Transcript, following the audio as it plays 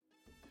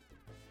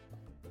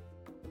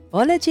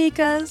Hola,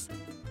 chicas!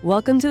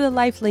 Welcome to the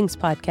Life Links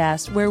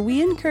podcast, where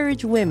we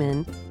encourage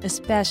women,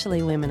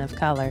 especially women of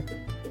color,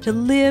 to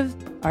live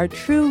our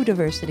true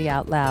diversity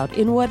out loud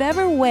in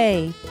whatever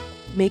way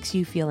makes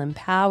you feel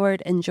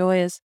empowered and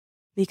joyous,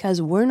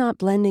 because we're not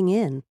blending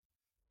in.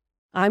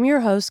 I'm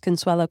your host,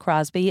 Consuelo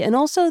Crosby, and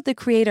also the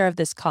creator of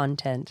this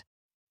content.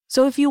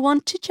 So if you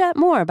want to chat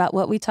more about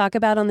what we talk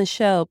about on the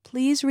show,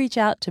 please reach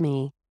out to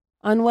me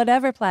on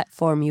whatever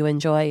platform you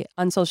enjoy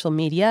on social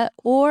media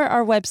or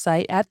our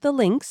website at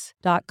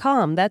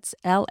thelinks.com. That's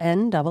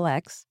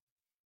LNXX.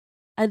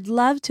 I'd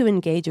love to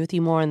engage with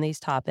you more on these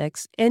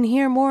topics and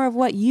hear more of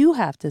what you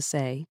have to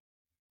say.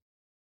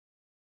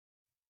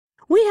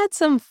 We had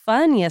some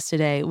fun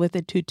yesterday with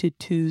the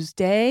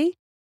Tuesday,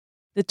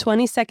 the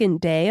 22nd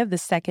day of the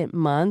second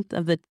month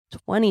of the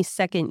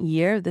 22nd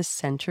year of this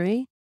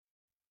century.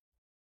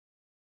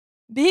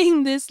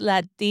 Being this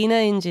Latina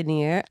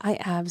engineer, I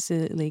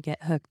absolutely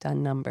get hooked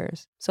on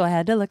numbers, so I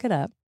had to look it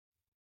up.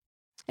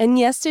 And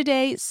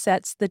yesterday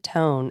sets the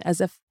tone as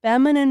a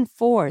feminine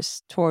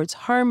force towards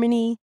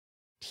harmony,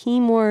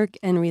 teamwork,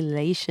 and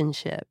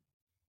relationship.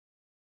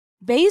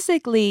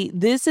 Basically,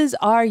 this is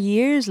our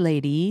years,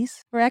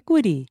 ladies, for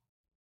equity.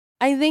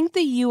 I think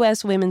the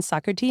U.S. women's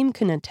soccer team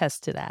can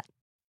attest to that.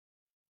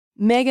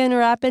 Megan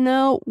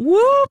Rapinoe,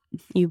 whoop,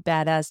 you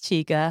badass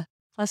chica.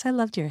 Plus, I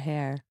loved your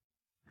hair.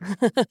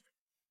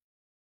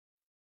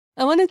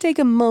 I want to take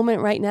a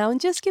moment right now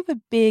and just give a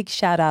big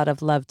shout out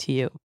of love to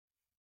you.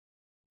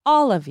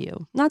 All of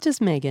you, not just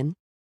Megan.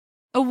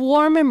 A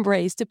warm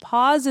embrace to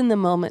pause in the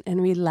moment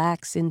and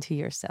relax into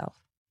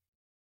yourself.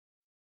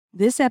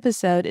 This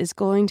episode is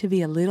going to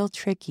be a little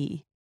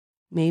tricky,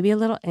 maybe a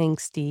little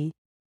angsty,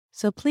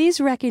 so please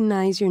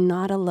recognize you're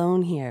not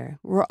alone here.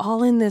 We're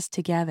all in this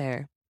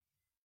together.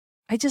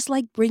 I just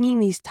like bringing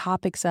these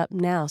topics up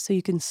now so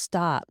you can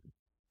stop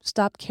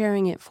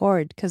carrying it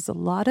forward, because a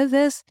lot of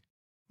this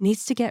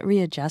needs to get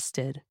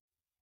readjusted.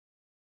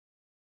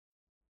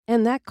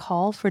 And that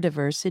call for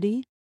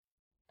diversity,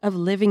 of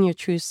living your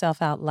true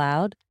self out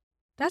loud,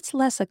 that's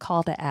less a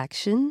call to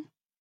action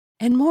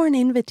and more an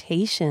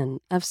invitation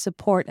of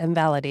support and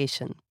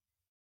validation.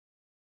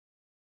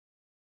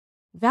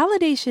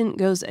 Validation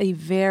goes a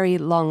very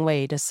long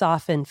way to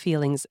soften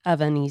feelings of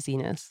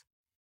uneasiness.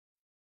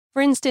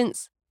 For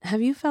instance,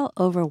 have you felt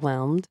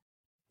overwhelmed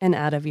and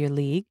out of your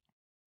league?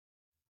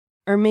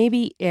 Or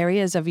maybe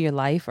areas of your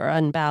life are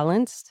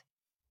unbalanced?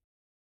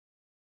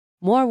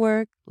 More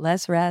work,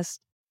 less rest,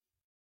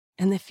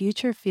 and the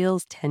future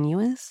feels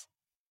tenuous?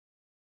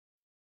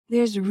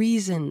 There's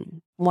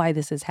reason why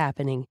this is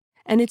happening,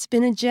 and it's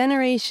been a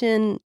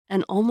generation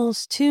and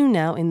almost two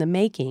now in the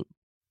making.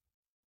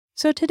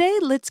 So today,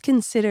 let's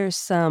consider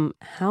some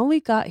how we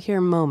got here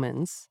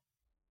moments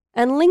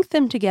and link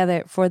them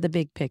together for the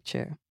big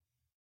picture.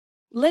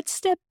 Let's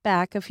step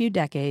back a few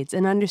decades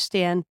and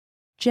understand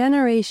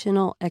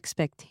generational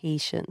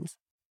expectations,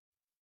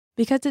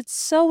 because it's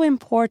so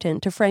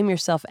important to frame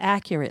yourself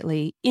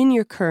accurately in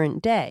your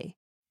current day.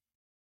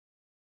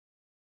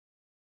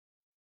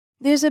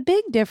 There's a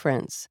big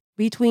difference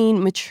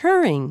between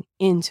maturing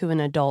into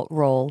an adult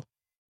role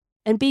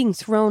and being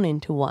thrown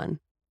into one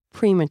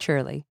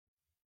prematurely.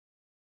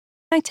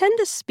 I tend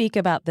to speak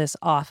about this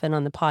often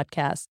on the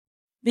podcast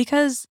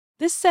because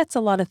this sets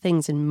a lot of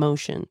things in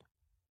motion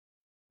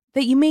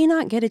that you may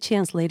not get a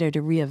chance later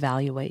to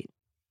reevaluate.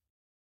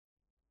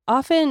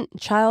 Often,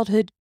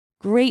 childhood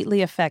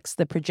greatly affects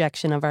the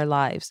projection of our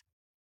lives,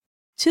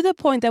 to the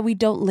point that we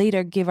don't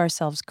later give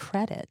ourselves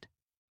credit,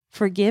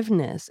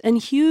 forgiveness, and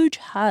huge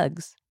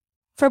hugs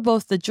for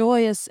both the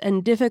joyous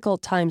and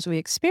difficult times we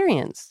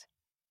experienced.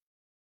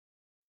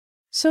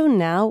 So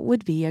now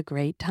would be a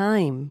great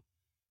time.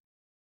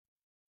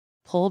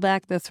 Pull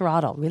back the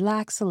throttle,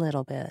 relax a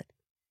little bit.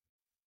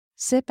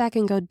 Sit back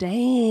and go,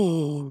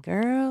 dang,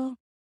 girl,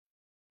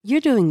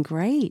 you're doing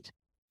great.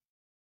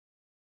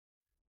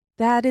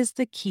 That is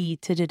the key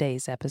to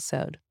today's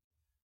episode.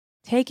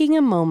 Taking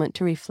a moment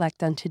to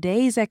reflect on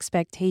today's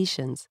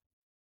expectations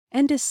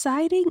and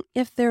deciding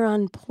if they're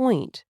on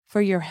point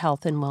for your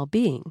health and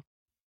well-being.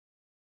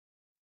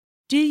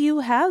 Do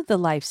you have the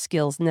life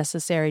skills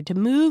necessary to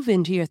move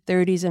into your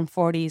 30s and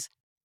 40s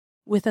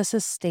with a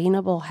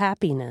sustainable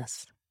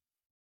happiness?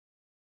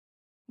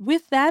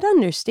 With that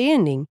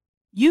understanding,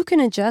 you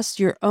can adjust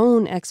your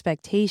own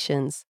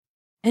expectations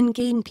and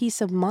gain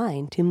peace of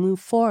mind to move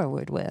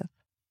forward with.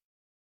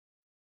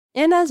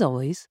 And as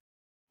always,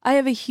 I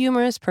have a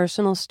humorous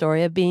personal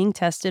story of being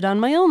tested on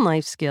my own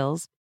life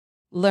skills,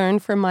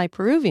 learned from my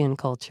Peruvian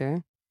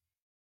culture.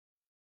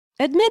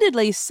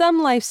 Admittedly,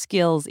 some life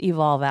skills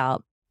evolve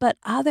out, but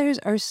others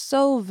are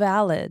so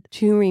valid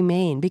to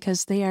remain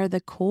because they are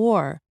the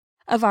core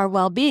of our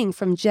well-being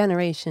from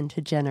generation to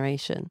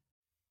generation.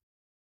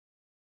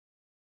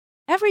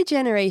 Every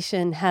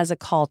generation has a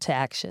call to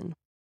action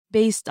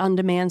based on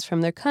demands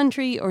from their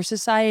country or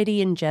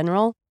society in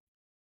general,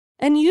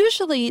 and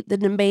usually the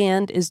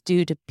demand is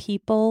due to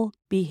people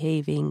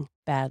behaving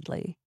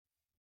badly.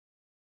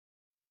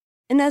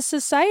 And as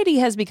society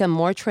has become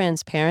more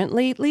transparent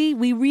lately,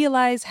 we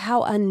realize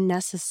how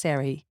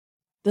unnecessary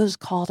those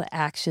call to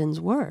actions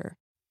were.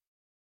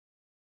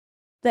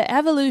 The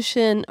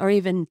evolution, or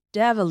even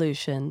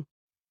devolution,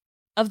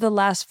 of the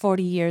last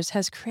 40 years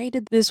has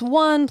created this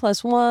 1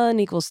 +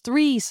 1 =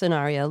 3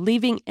 scenario,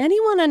 leaving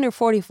anyone under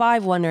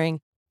 45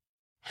 wondering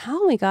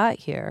how we got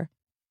here,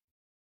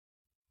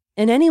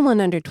 and anyone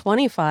under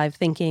 25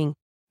 thinking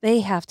they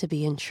have to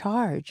be in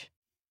charge.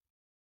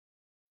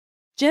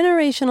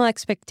 Generational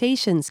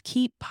expectations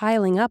keep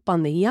piling up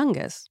on the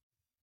youngest,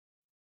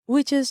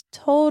 which is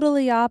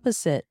totally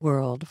opposite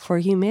world for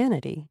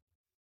humanity.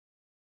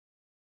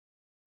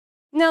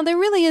 Now, there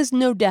really is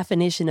no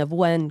definition of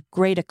when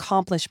great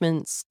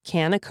accomplishments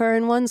can occur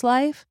in one's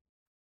life.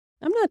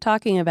 I'm not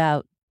talking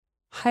about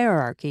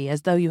hierarchy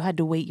as though you had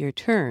to wait your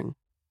turn.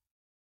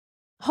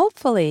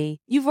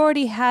 Hopefully, you've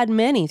already had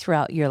many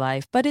throughout your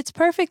life, but it's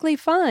perfectly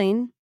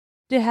fine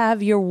to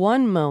have your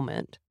one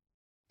moment,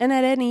 and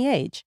at any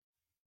age.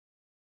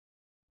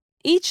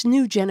 Each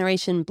new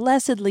generation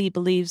blessedly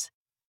believes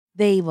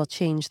they will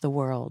change the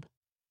world,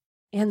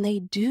 and they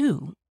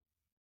do.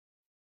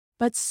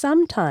 But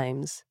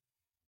sometimes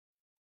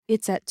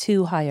it's at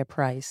too high a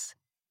price.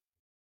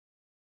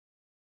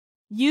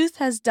 Youth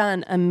has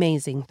done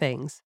amazing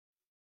things.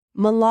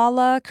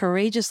 Malala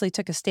courageously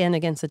took a stand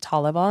against the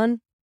Taliban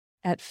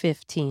at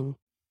 15.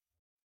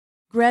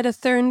 Greta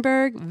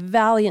Thunberg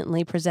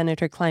valiantly presented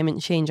her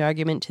climate change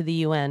argument to the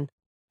UN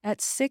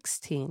at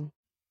 16.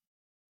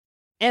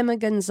 Emma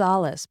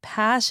Gonzalez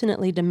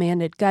passionately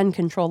demanded gun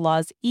control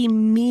laws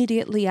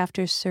immediately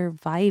after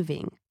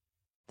surviving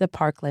the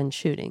Parkland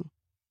shooting.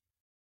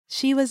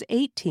 She was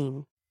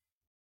 18.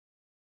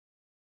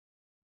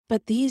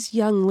 But these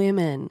young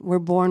women were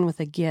born with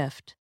a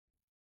gift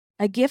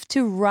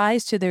to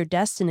rise to their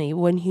destiny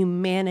when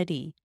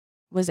humanity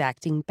was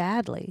acting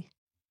badly.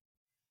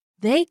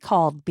 They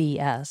called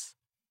BS.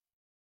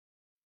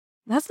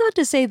 That's not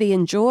to say they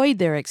enjoyed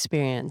their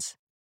experience,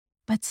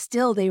 but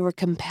still they were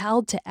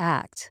compelled to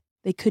act.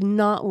 They could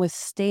not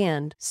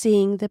withstand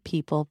seeing the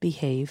people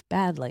behave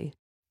badly.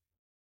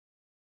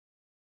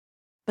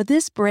 But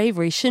this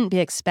bravery shouldn't be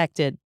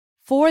expected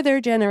for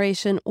their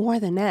generation or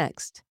the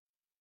next.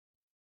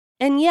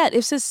 And yet,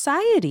 if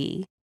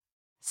society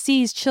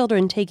sees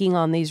children taking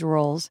on these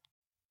roles,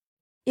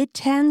 it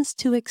tends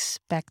to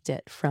expect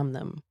it from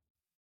them.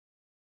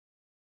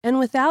 And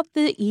without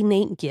the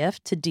innate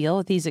gift to deal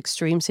with these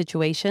extreme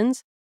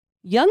situations,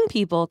 young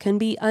people can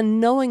be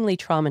unknowingly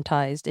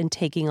traumatized in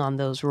taking on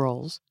those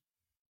roles.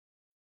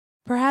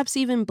 Perhaps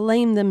even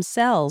blame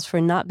themselves for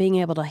not being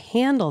able to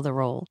handle the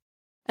role,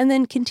 and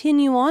then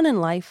continue on in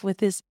life with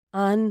this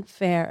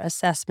unfair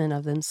assessment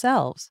of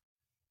themselves.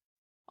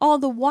 All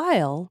the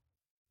while,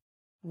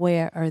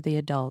 where are the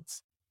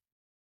adults?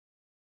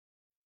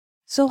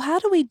 So how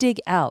do we dig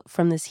out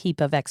from this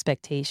heap of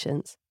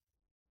expectations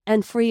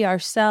and free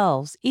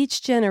ourselves,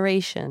 each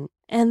generation,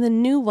 and the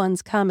new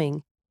ones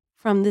coming,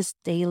 from this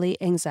daily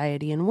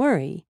anxiety and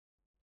worry?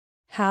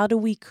 How do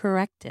we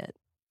correct it?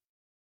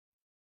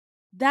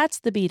 That's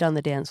the beat on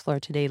the dance floor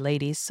today,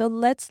 ladies, so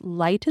let's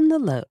lighten the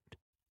load,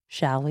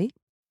 shall we?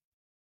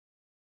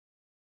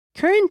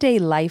 Current day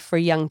life for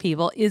young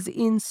people is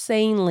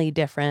insanely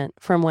different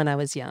from when I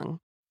was young.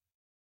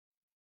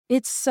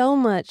 It's so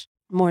much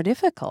more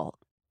difficult.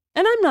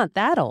 And I'm not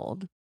that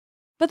old.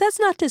 But that's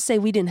not to say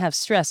we didn't have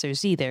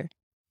stressors either.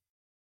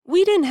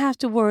 We didn't have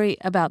to worry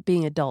about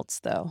being adults,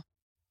 though.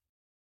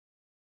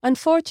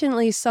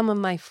 Unfortunately, some of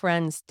my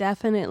friends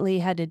definitely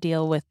had to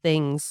deal with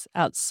things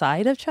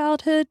outside of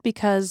childhood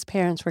because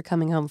parents were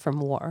coming home from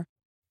war.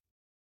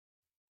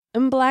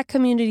 And Black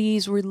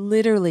communities were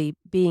literally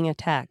being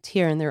attacked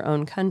here in their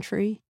own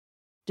country,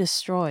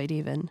 destroyed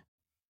even.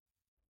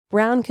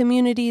 Brown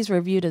communities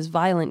were viewed as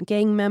violent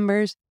gang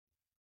members,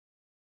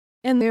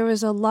 and there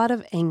was a lot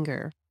of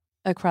anger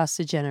across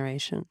the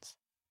generations.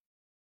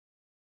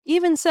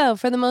 Even so,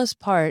 for the most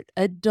part,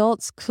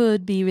 adults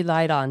could be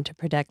relied on to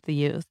protect the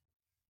youth.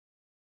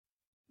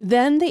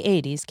 Then the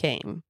 80s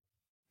came,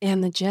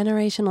 and the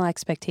generational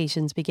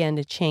expectations began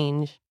to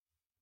change.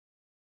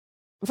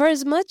 For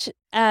as much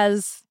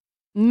as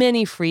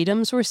many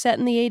freedoms were set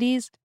in the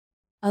 80s,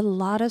 a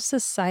lot of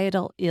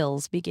societal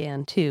ills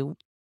began too,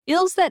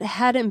 ills that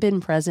hadn't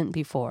been present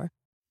before.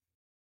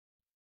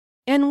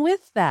 And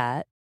with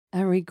that,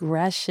 a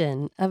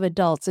regression of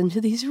adults into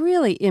these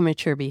really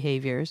immature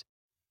behaviors,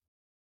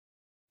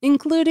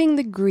 including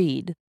the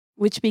greed,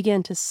 which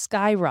began to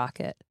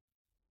skyrocket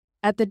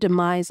at the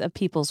demise of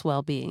people's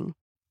well-being.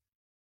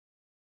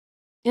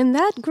 And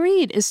that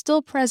greed is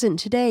still present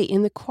today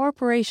in the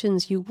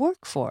corporations you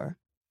work for.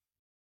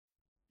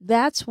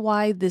 That's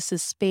why this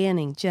is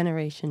spanning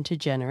generation to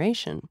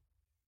generation.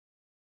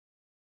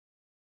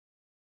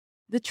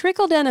 The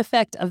trickle-down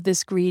effect of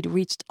this greed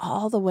reached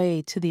all the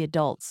way to the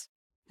adults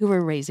who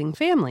were raising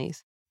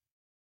families.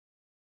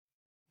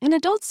 And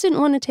adults didn't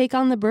want to take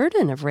on the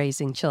burden of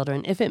raising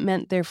children if it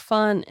meant their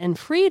fun and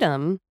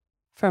freedom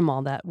from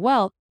all that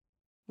wealth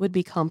would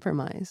be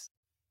compromised.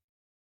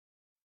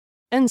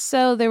 And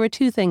so there were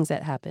two things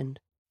that happened.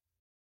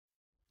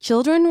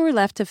 Children were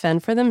left to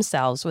fend for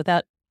themselves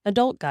without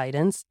adult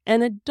guidance,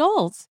 and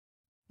adults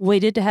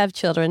waited to have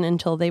children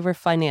until they were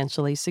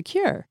financially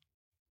secure.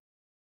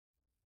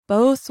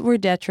 Both were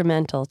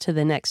detrimental to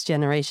the next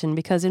generation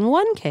because in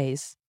one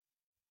case,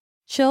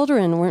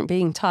 children weren't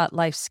being taught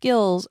life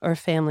skills or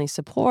family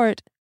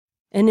support,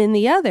 and in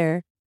the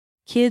other,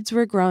 kids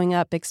were growing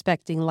up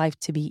expecting life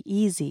to be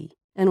easy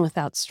and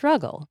without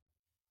struggle.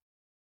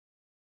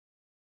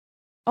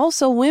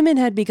 Also, women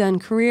had begun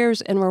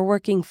careers and were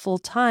working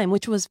full-time,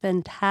 which was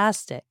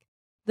fantastic.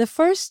 The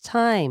first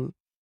time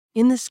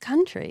in this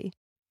country.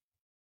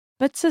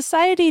 But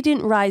society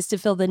didn't rise to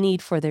fill the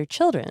need for their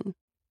children.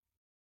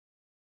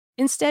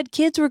 Instead,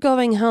 kids were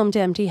going home to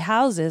empty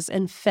houses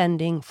and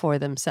fending for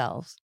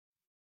themselves.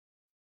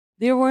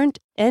 There weren't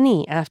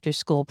any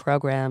after-school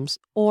programs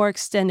or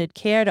extended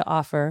care to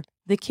offer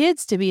the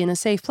kids to be in a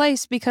safe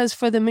place because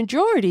for the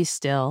majority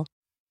still,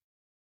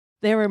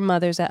 there were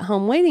mothers at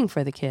home waiting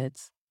for the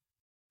kids.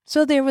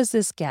 So there was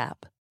this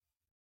gap,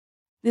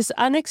 this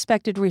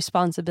unexpected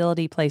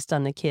responsibility placed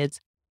on the kids,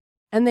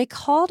 and they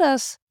called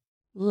us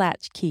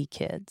latchkey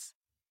kids.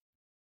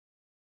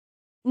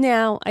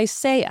 Now, I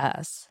say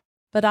us,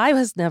 but I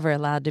was never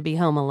allowed to be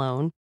home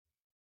alone.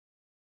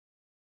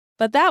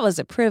 But that was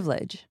a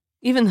privilege.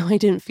 Even though I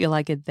didn't feel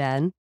like it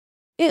then,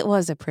 it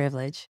was a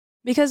privilege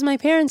because my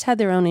parents had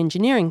their own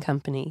engineering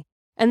company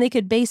and they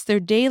could base their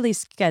daily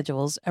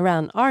schedules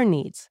around our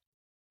needs,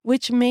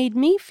 which made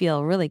me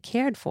feel really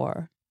cared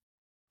for.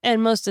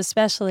 And most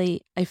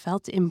especially, I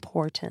felt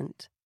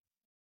important.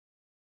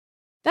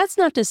 That's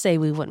not to say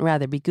we wouldn't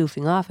rather be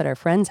goofing off at our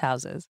friends'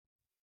 houses.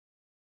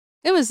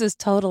 It was this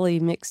totally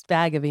mixed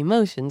bag of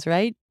emotions,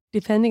 right?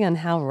 Depending on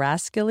how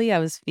rascally I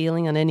was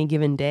feeling on any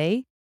given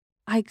day,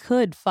 I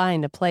could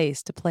find a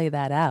place to play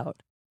that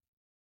out.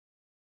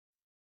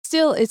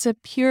 Still, it's a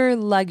pure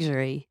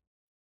luxury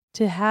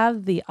to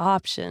have the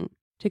option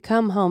to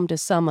come home to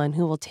someone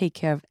who will take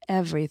care of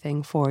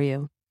everything for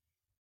you.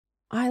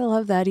 I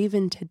love that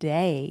even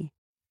today.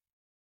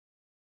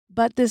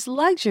 But this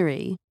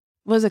luxury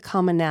was a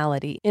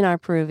commonality in our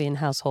Peruvian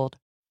household.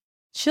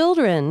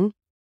 Children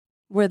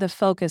were the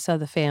focus of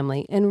the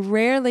family, and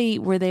rarely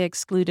were they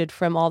excluded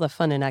from all the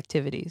fun and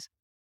activities.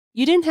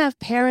 You didn't have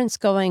parents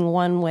going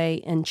one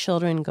way and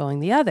children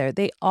going the other.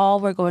 They all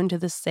were going to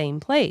the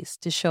same place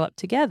to show up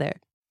together.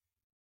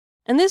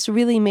 And this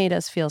really made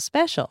us feel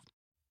special.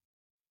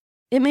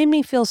 It made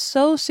me feel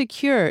so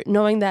secure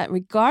knowing that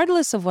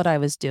regardless of what I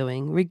was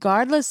doing,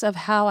 regardless of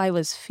how I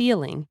was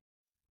feeling,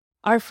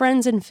 our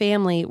friends and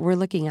family were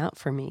looking out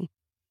for me.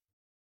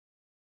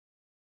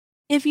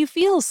 If you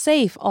feel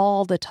safe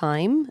all the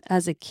time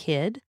as a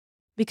kid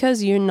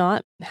because you're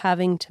not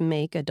having to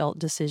make adult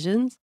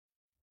decisions,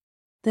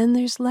 then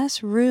there's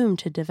less room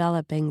to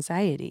develop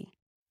anxiety.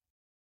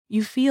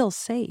 You feel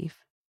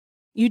safe.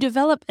 You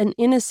develop an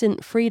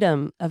innocent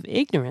freedom of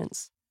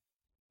ignorance,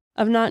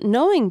 of not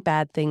knowing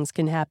bad things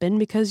can happen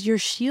because you're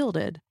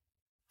shielded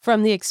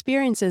from the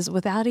experiences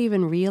without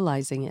even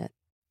realizing it.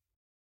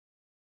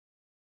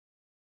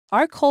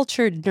 Our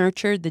culture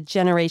nurtured the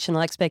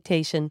generational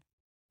expectation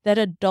that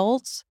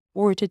adults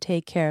were to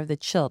take care of the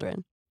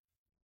children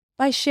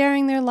by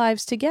sharing their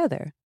lives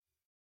together.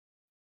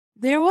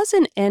 There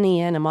wasn't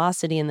any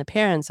animosity in the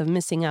parents of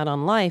missing out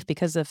on life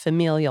because of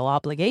familial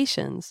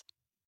obligations.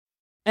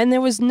 And there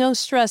was no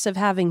stress of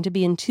having to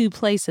be in two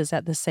places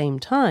at the same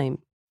time.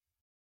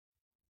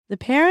 The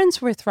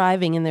parents were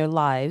thriving in their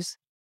lives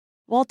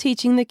while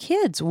teaching the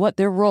kids what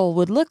their role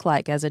would look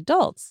like as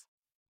adults.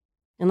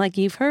 And like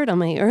you've heard on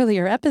my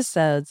earlier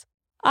episodes,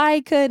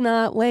 I could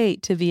not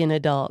wait to be an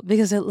adult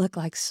because it looked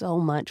like so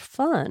much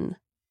fun.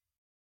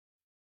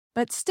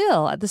 But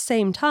still, at the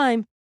same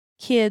time,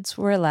 kids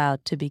were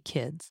allowed to be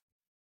kids.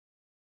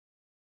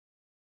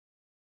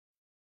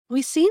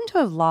 We seem to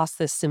have lost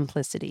this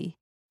simplicity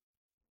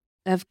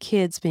of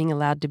kids being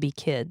allowed to be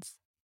kids,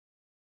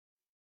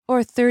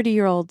 or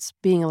 30-year-olds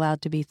being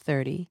allowed to be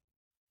 30,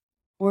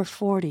 or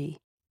 40.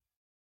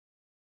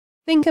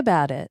 Think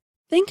about it.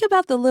 Think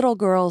about the little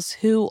girls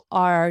who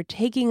are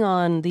taking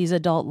on these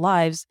adult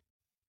lives,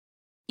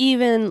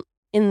 even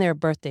in their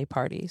birthday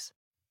parties.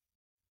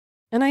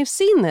 And I've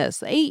seen this,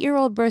 the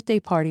 8-year-old birthday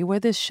party where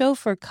this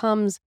chauffeur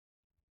comes,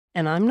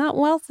 and I'm not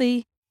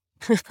wealthy,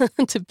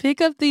 to pick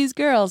up these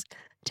girls,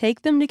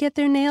 take them to get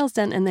their nails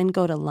done, and then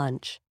go to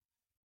lunch.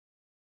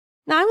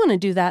 Now, I want to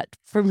do that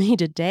for me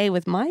today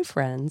with my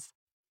friends.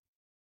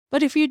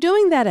 But if you're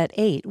doing that at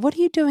 8, what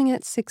are you doing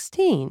at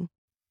 16?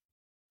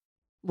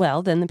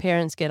 Well, then the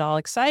parents get all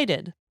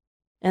excited,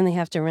 and they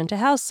have to rent a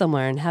house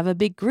somewhere and have a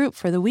big group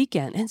for the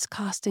weekend, and it's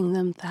costing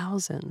them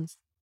thousands.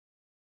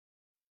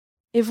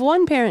 If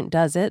one parent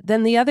does it,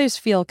 then the others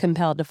feel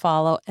compelled to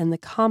follow, and the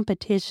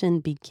competition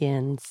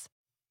begins.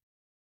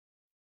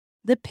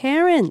 The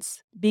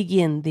parents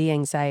begin the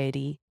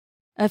anxiety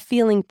of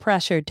feeling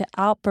pressured to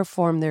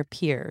outperform their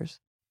peers.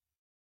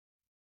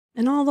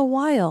 And all the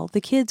while,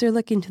 the kids are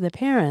looking to the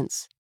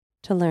parents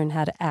to learn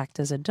how to act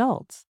as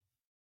adults.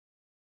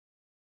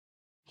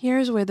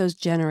 Here's where those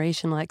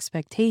generational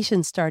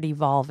expectations start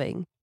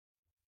evolving.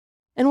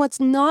 And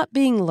what's not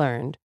being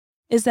learned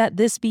is that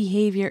this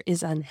behavior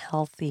is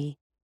unhealthy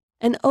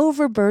and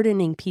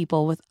overburdening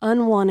people with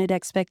unwanted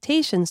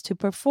expectations to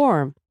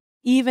perform,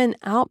 even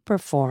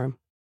outperform,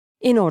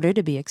 in order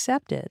to be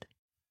accepted.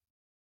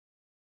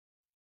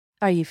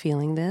 Are you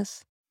feeling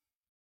this?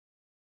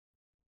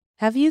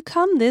 Have you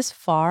come this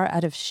far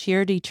out of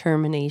sheer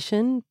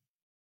determination,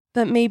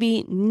 but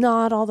maybe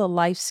not all the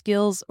life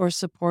skills or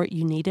support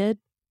you needed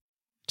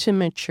to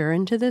mature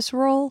into this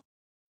role?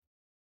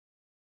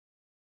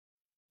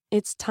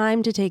 It's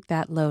time to take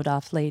that load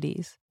off,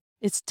 ladies.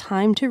 It's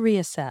time to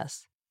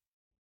reassess.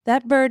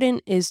 That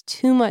burden is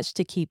too much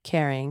to keep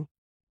carrying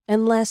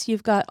unless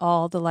you've got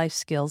all the life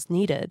skills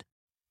needed.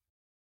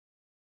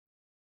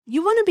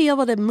 You want to be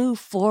able to move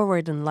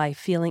forward in life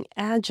feeling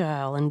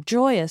agile and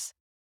joyous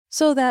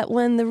so that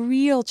when the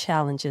real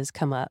challenges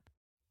come up,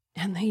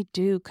 and they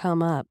do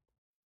come up,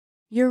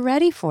 you're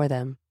ready for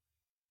them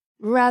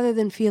rather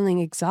than feeling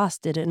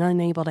exhausted and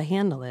unable to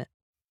handle it.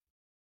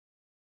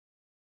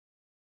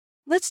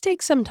 Let's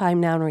take some time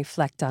now and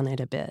reflect on it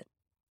a bit.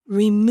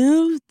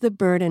 Remove the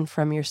burden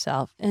from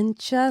yourself and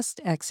just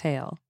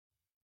exhale.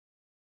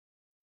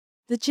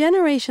 The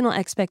generational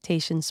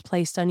expectations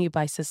placed on you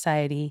by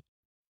society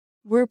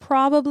were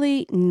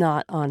probably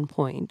not on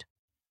point.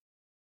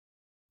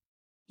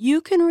 You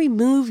can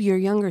remove your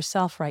younger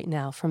self right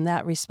now from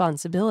that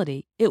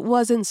responsibility. It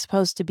wasn't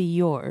supposed to be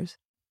yours.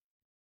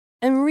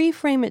 And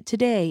reframe it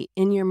today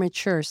in your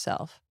mature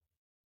self.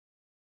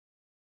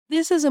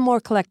 This is a more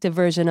collective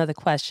version of the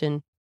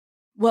question,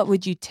 what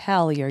would you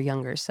tell your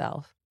younger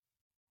self?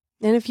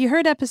 And if you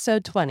heard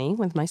episode 20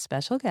 with my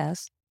special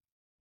guest,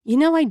 you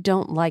know I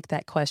don't like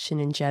that question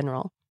in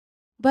general.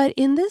 But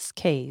in this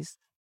case,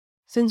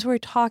 since we're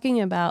talking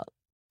about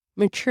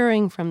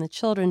maturing from the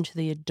children to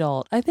the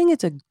adult, I think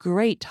it's a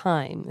great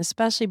time,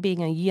 especially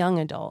being a young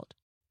adult,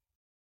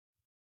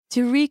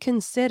 to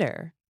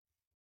reconsider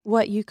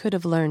what you could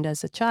have learned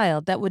as a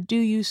child that would do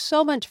you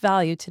so much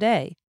value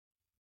today.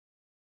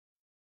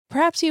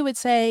 Perhaps you would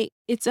say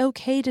it's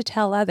okay to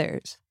tell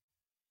others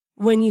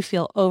when you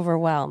feel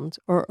overwhelmed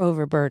or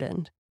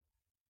overburdened,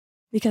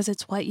 because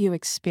it's what you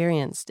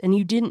experienced and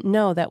you didn't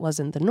know that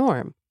wasn't the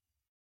norm.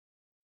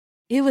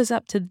 It was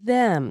up to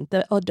them,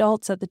 the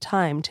adults at the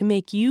time, to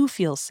make you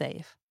feel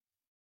safe.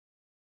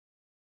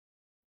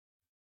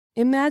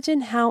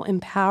 Imagine how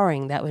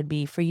empowering that would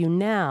be for you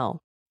now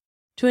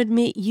to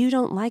admit you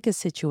don't like a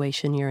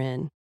situation you're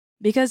in,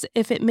 because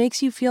if it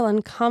makes you feel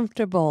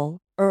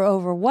uncomfortable or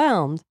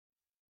overwhelmed,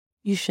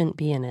 you shouldn't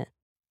be in it.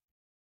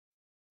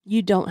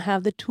 You don't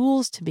have the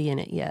tools to be in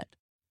it yet.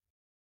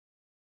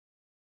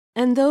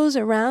 And those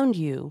around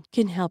you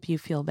can help you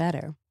feel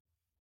better.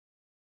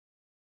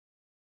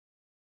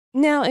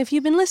 Now, if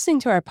you've been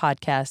listening to our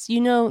podcast, you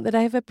know that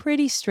I have a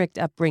pretty strict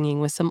upbringing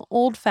with some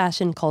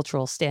old-fashioned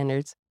cultural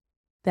standards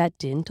that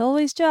didn't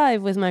always jive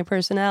with my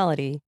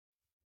personality.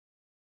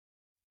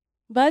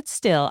 But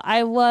still,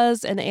 I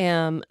was and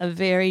am a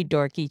very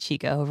dorky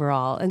chica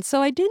overall, and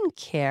so I didn't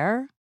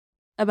care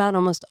about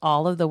almost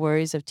all of the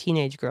worries of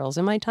teenage girls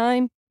in my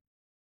time.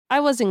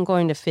 I wasn't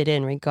going to fit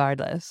in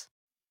regardless.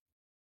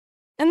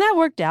 And that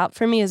worked out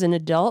for me as an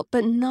adult,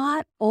 but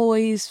not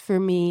always for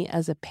me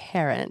as a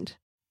parent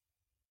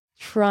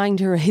trying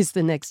to raise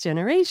the next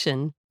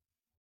generation.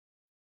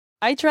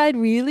 I tried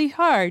really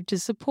hard to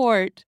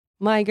support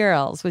my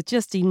girls with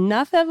just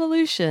enough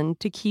evolution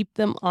to keep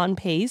them on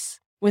pace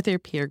with their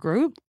peer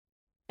group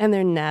and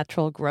their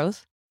natural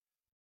growth.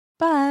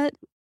 But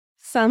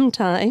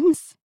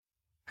sometimes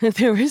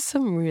there were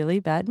some really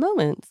bad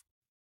moments.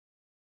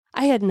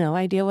 I had no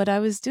idea what I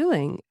was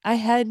doing. I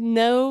had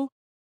no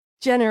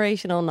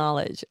generational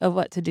knowledge of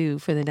what to do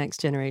for the next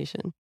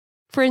generation.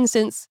 For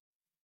instance,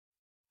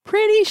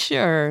 pretty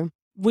sure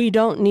we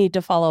don't need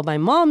to follow my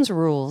mom's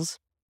rules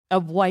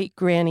of white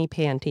granny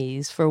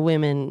panties for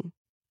women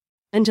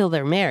until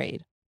they're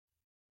married.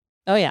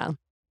 Oh yeah,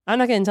 I'm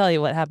not going to tell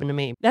you what happened to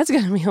me. That's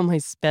going to be on my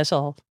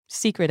special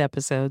secret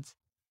episodes.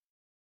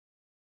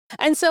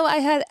 And so I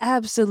had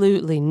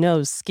absolutely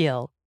no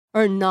skill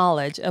or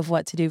knowledge of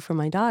what to do for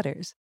my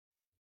daughters.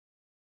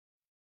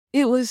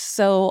 It was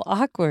so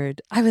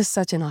awkward. I was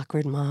such an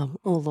awkward mom.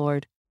 Oh,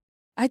 Lord.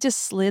 I just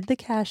slid the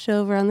cash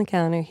over on the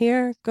counter.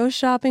 Here, go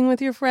shopping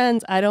with your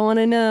friends. I don't want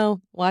to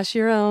know. Wash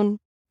your own.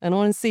 I don't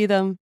want to see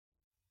them.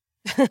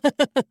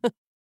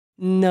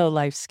 No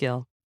life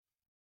skill.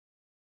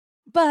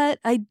 But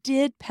I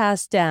did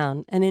pass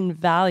down an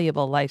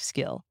invaluable life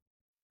skill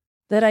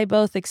that I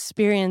both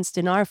experienced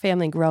in our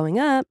family growing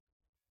up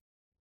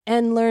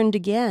and learned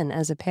again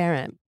as a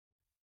parent.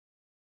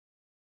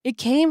 It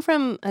came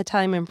from a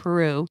time in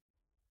Peru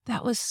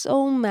that was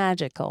so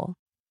magical,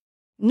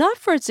 not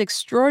for its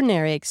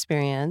extraordinary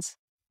experience,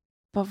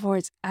 but for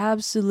its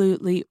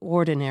absolutely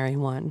ordinary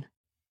one.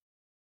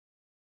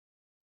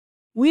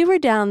 We were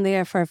down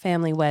there for a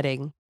family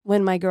wedding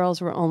when my girls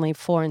were only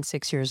 4 and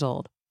 6 years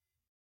old.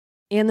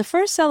 And the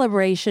first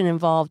celebration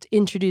involved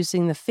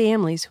introducing the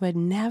families who had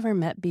never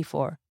met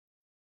before.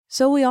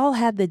 So we all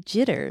had the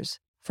jitters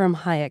from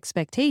high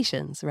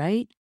expectations,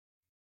 right?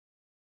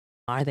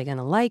 Are they going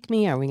to like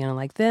me? Are we going to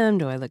like them?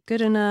 Do I look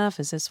good enough?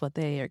 Is this what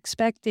they are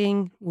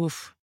expecting?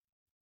 Oof.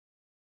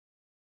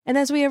 And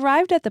as we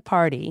arrived at the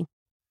party,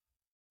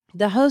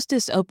 the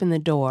hostess opened the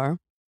door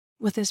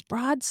with this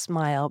broad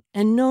smile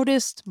and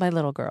noticed my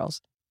little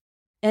girls.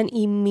 And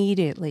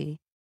immediately,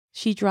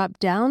 she dropped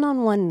down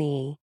on one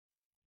knee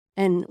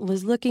and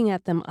was looking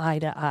at them eye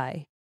to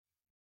eye.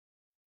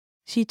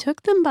 She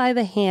took them by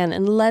the hand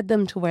and led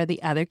them to where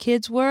the other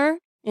kids were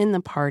in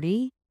the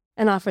party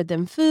and offered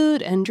them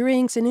food and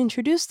drinks and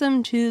introduced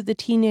them to the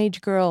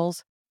teenage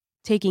girls,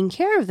 taking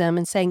care of them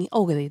and saying,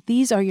 "Oh,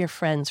 these are your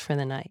friends for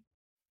the night."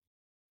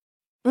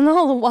 And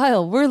all the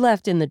while, we're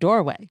left in the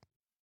doorway.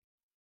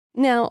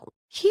 Now,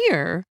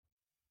 here,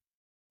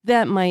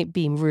 that might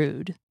be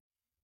rude.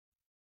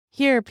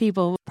 Here,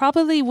 people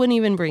probably wouldn't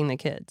even bring the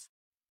kids.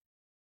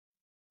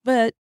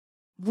 But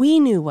we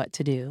knew what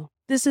to do.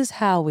 This is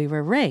how we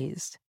were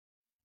raised.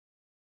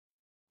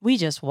 We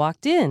just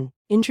walked in,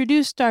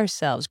 introduced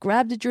ourselves,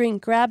 grabbed a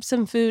drink, grabbed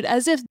some food,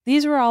 as if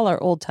these were all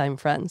our old-time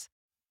friends.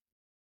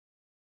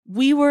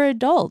 We were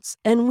adults,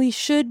 and we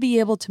should be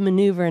able to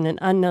maneuver in an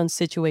unknown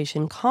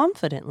situation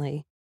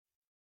confidently.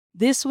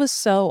 This was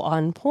so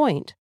on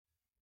point.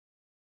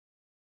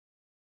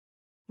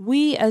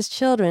 We as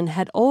children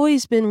had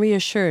always been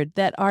reassured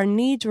that our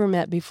needs were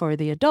met before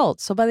the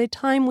adults, so by the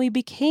time we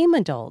became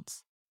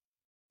adults,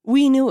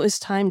 we knew it was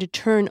time to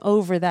turn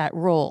over that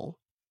role.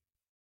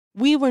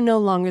 We were no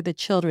longer the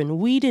children.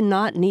 We did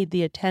not need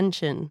the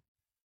attention.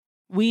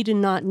 We did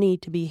not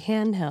need to be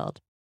handheld.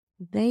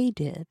 They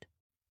did.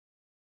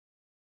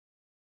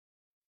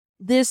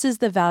 This is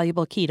the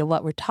valuable key to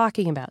what we're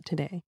talking about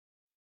today.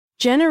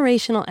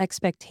 Generational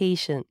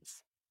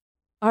expectations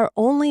are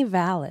only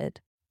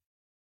valid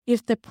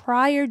if the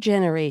prior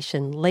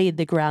generation laid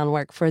the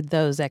groundwork for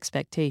those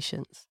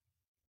expectations.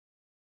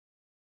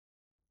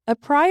 A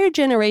prior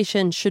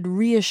generation should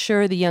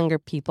reassure the younger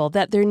people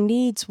that their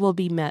needs will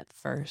be met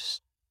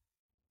first,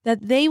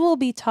 that they will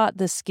be taught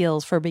the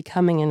skills for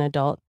becoming an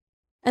adult,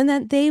 and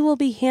that they will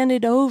be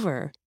handed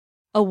over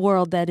a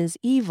world that is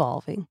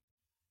evolving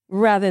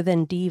rather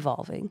than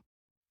devolving.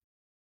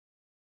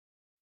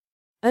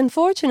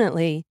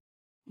 Unfortunately,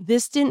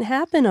 this didn't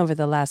happen over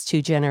the last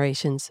 2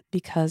 generations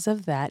because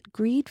of that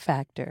greed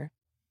factor.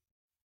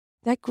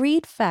 That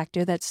greed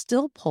factor that's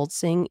still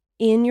pulsing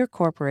in your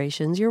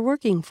corporations you're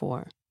working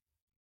for.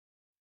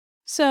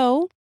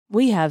 So,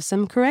 we have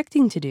some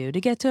correcting to do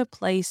to get to a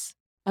place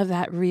of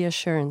that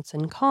reassurance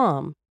and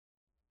calm,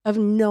 of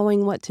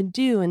knowing what to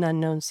do in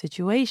unknown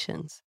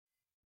situations.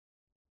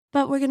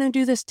 But we're going to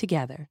do this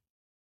together,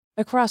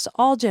 across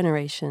all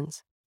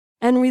generations,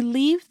 and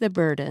relieve the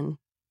burden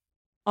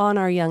on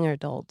our young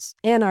adults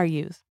and our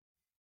youth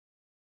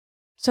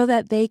so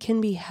that they can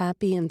be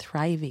happy and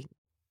thriving.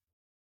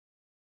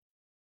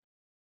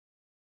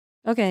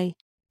 Okay,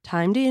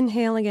 time to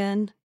inhale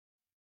again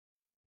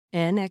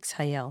and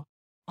exhale.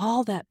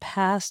 All that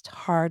past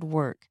hard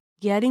work,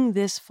 getting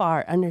this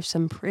far under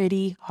some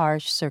pretty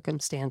harsh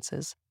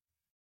circumstances.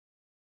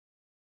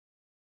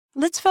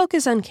 Let's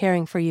focus on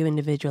caring for you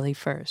individually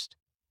first.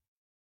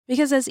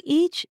 Because as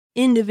each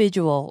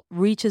individual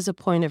reaches a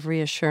point of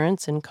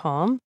reassurance and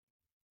calm,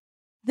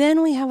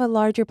 then we have a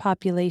larger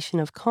population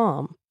of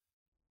calm,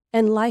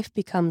 and life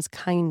becomes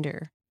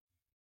kinder.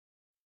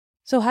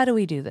 So how do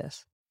we do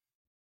this?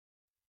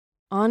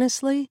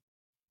 Honestly,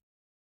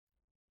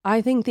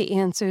 I think the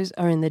answers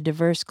are in the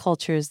diverse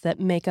cultures that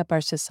make up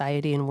our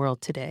society and world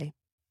today.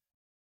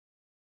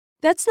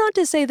 That's not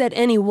to say that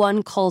any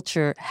one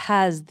culture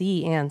has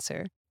the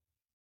answer.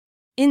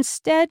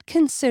 Instead,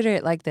 consider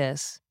it like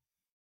this.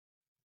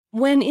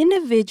 When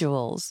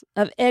individuals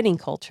of any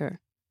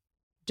culture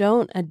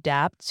don't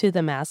adapt to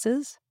the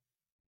masses,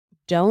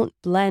 don't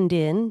blend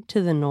in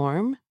to the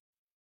norm,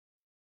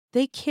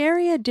 they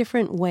carry a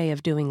different way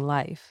of doing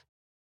life,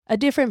 a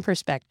different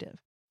perspective.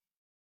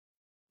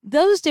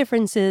 Those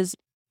differences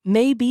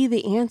may be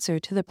the answer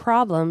to the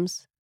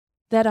problems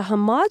that a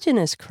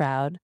homogeneous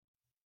crowd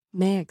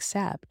may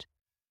accept.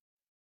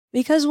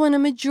 Because when a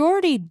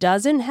majority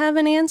doesn't have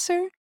an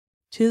answer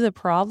to the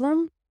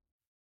problem,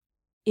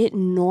 it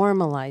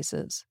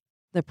normalizes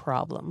the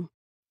problem.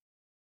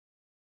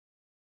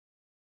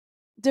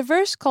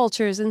 Diverse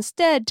cultures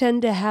instead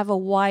tend to have a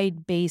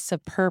wide base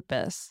of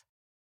purpose,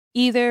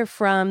 either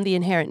from the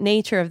inherent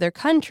nature of their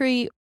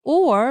country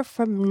or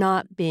from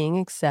not being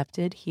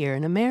accepted here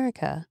in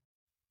America.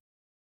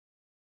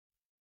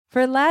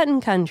 For Latin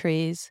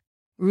countries,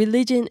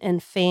 religion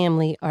and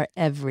family are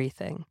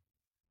everything.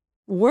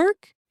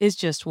 Work is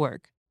just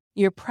work.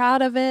 You're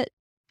proud of it,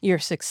 you're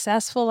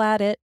successful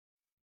at it.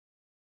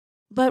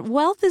 But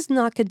wealth is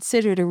not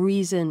considered a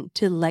reason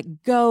to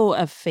let go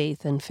of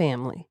faith and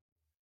family.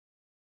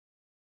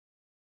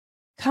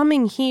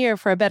 Coming here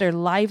for a better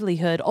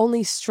livelihood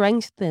only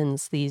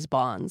strengthens these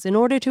bonds in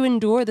order to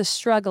endure the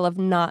struggle of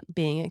not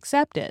being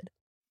accepted.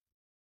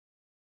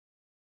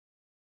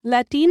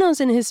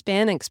 Latinos and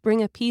Hispanics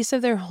bring a piece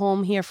of their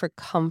home here for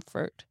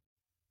comfort.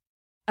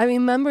 I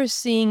remember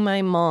seeing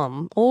my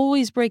mom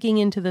always breaking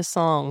into the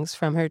songs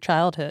from her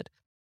childhood.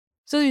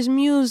 So there's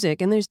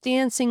music and there's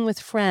dancing with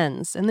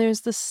friends and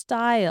there's the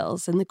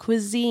styles and the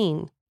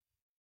cuisine.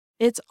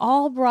 It's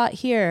all brought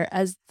here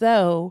as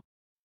though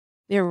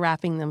they're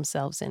wrapping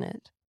themselves in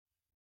it.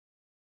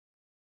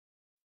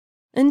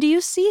 And do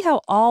you see how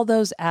all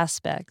those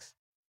aspects,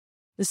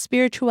 the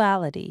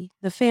spirituality,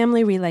 the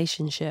family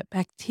relationship,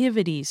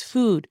 activities,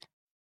 food,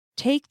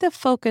 take the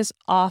focus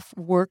off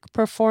work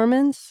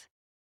performance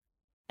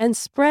and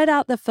spread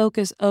out the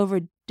focus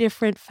over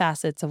different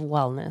facets of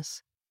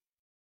wellness?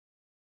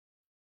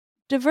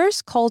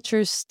 Diverse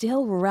cultures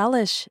still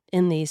relish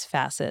in these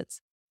facets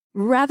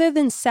rather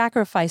than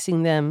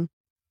sacrificing them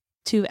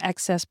to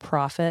excess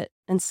profit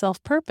and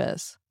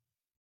self-purpose.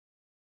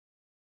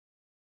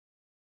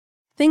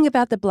 Think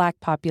about the Black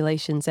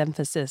population's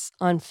emphasis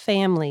on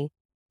family,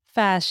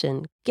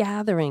 fashion,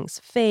 gatherings,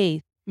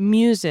 faith,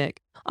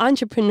 music,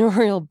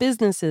 entrepreneurial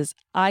businesses.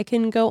 I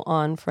can go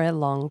on for a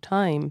long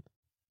time.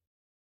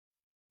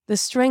 The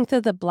strength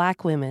of the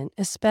Black women,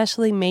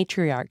 especially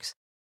matriarchs,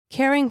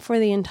 caring for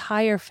the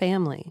entire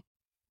family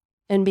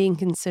and being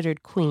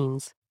considered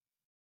queens.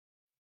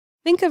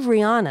 Think of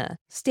Rihanna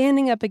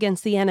standing up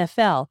against the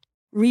NFL,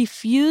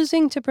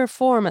 refusing to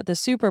perform at the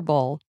Super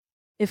Bowl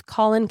if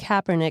Colin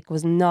Kaepernick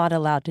was not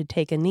allowed to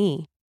take a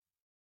knee.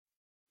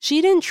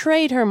 She didn't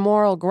trade her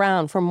moral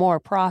ground for more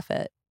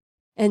profit,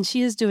 and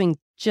she is doing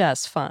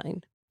just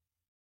fine.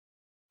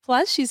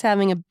 Plus, she's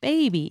having a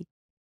baby.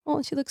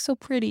 Oh, she looks so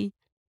pretty.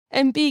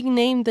 And being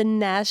named the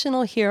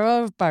national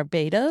hero of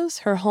Barbados,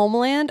 her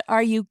homeland.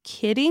 Are you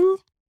kidding?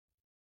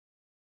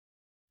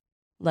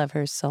 Love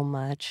her so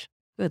much.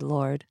 Good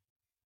Lord.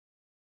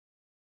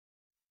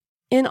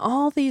 In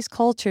all these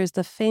cultures,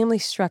 the family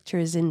structure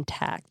is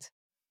intact.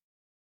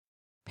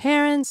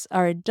 Parents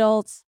are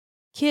adults,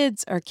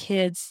 kids are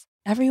kids.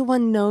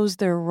 Everyone knows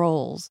their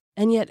roles,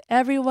 and yet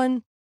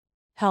everyone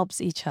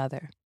helps each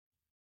other.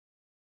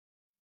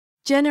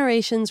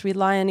 Generations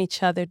rely on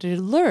each other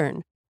to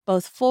learn,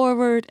 both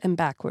forward and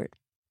backward.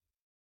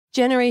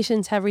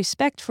 Generations have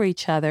respect for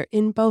each other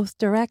in both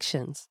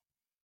directions.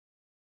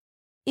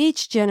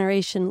 Each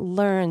generation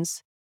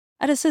learns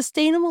at a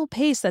sustainable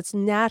pace that's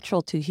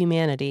natural to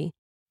humanity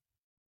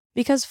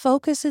because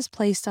focus is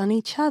placed on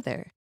each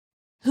other.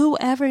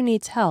 Whoever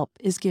needs help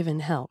is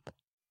given help.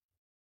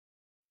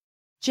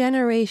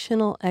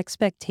 Generational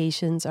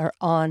expectations are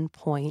on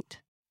point.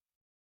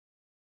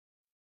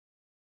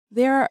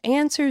 There are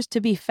answers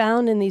to be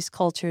found in these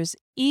cultures,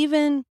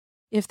 even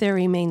if there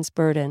remains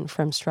burden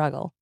from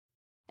struggle,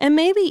 and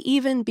maybe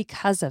even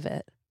because of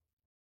it.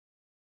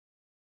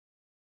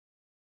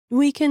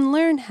 We can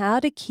learn how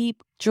to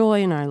keep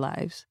joy in our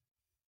lives,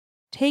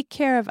 take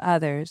care of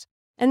others,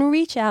 and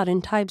reach out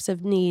in times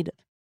of need,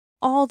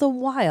 all the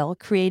while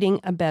creating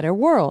a better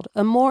world,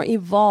 a more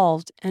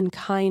evolved and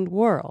kind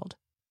world.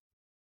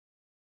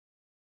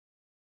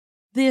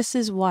 This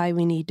is why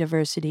we need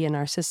diversity in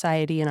our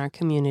society and our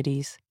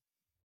communities.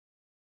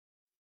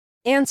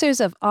 Answers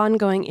of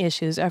ongoing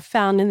issues are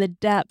found in the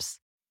depths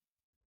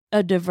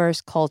of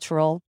diverse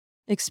cultural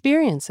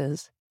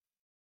experiences.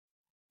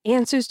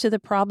 Answers to the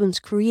problems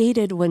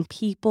created when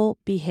people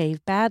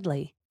behave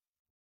badly.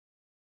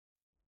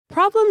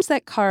 Problems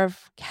that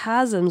carve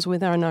chasms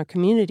within our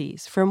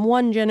communities from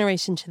one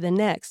generation to the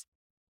next,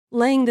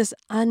 laying this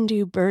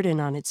undue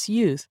burden on its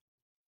youth.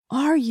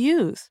 Our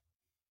youth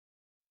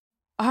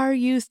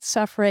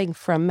suffering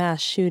from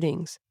mass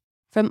shootings,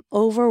 from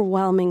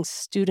overwhelming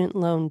student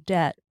loan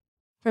debt,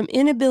 from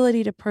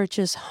inability to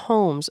purchase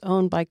homes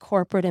owned by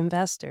corporate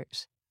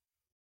investors.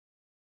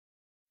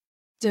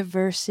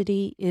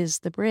 Diversity is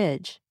the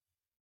bridge.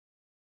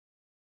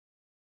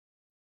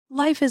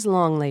 Life is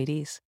long,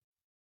 ladies,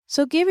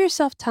 so give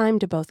yourself time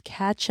to both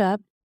catch up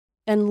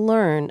and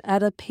learn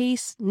at a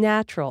pace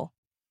natural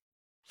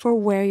for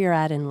where you're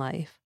at in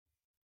life.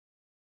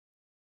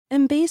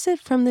 And base it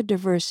from the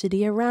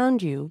diversity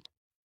around you.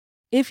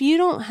 If you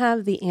don't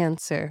have the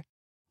answer,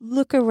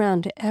 look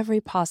around to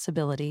every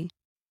possibility.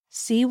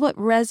 See what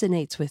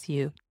resonates with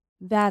you.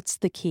 That's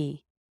the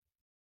key.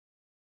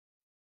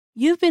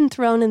 You've been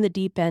thrown in the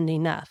deep end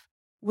enough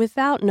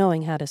without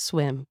knowing how to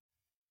swim.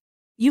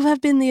 You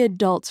have been the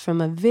adults from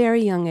a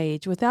very young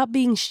age without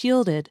being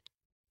shielded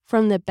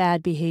from the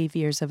bad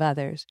behaviors of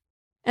others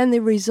and the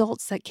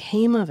results that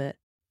came of it.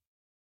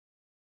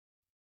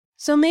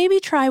 So maybe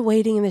try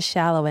wading in the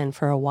shallow end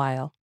for a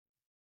while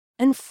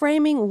and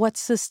framing what's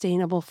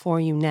sustainable for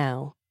you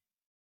now,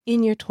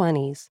 in your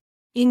 20s,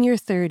 in your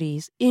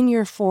 30s, in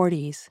your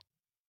 40s.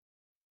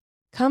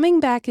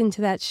 Coming back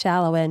into that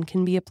shallow end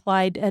can be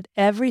applied at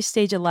every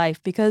stage of life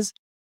because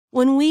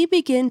when we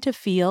begin to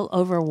feel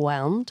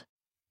overwhelmed,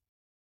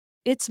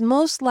 it's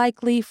most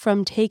likely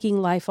from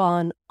taking life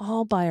on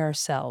all by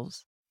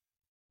ourselves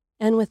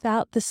and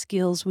without the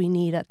skills we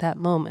need at that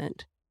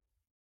moment.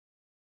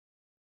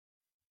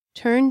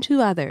 Turn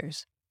to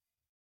others.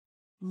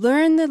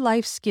 Learn the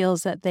life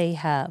skills that they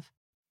have.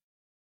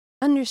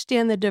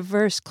 Understand the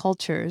diverse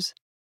cultures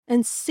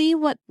and see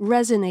what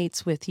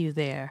resonates with you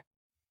there.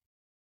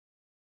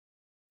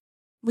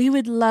 We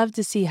would love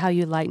to see how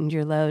you lightened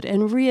your load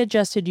and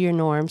readjusted your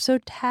norm, so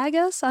tag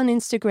us on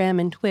Instagram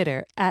and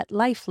Twitter at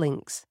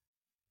LifeLinks.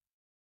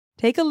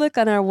 Take a look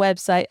on our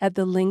website at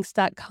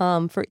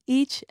thelinks.com for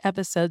each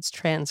episode's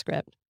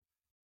transcript.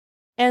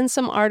 and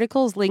some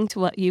articles linked to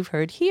what you've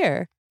heard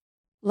here,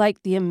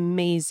 like the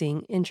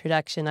amazing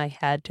introduction I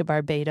had to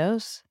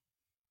Barbados,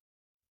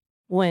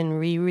 when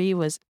Riri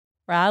was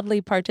proudly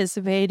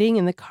participating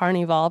in the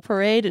Carnival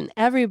parade, and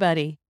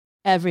everybody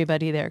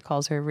there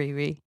calls her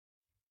Riri.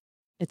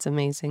 It's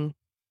amazing.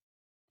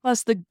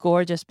 Plus the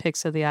gorgeous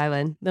pics of the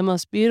island, the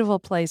most beautiful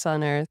place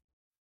on earth,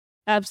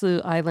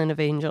 absolute island of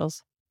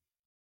angels.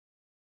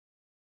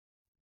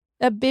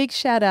 A big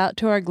shout out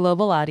to our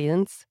global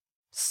audience.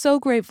 So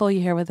grateful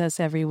you're here with us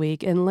every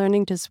week and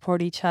learning to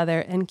support each other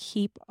and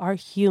keep our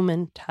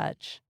human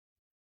touch.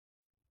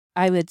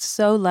 I would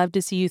so love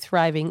to see you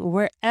thriving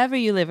wherever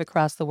you live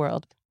across the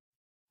world.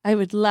 I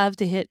would love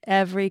to hit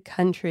every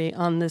country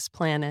on this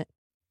planet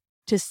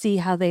to see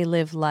how they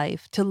live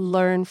life, to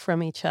learn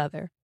from each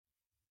other.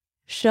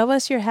 Show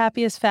us your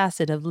happiest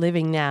facet of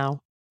living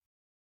now.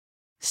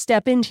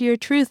 Step into your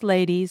truth,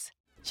 ladies.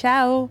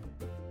 Ciao.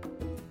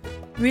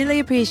 Really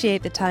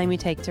appreciate the time you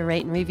take to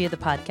rate and review the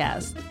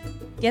podcast.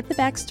 Get the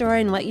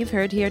backstory and what you've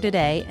heard here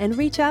today and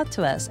reach out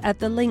to us at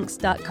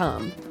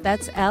thelynx.com.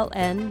 That's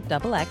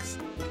LNXX.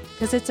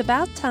 Because it's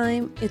about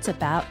time, it's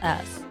about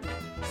us.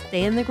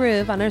 Stay in the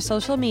groove on our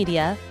social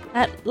media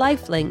at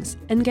LifeLynx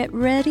and get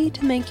ready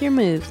to make your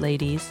move,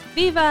 ladies.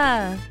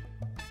 Viva!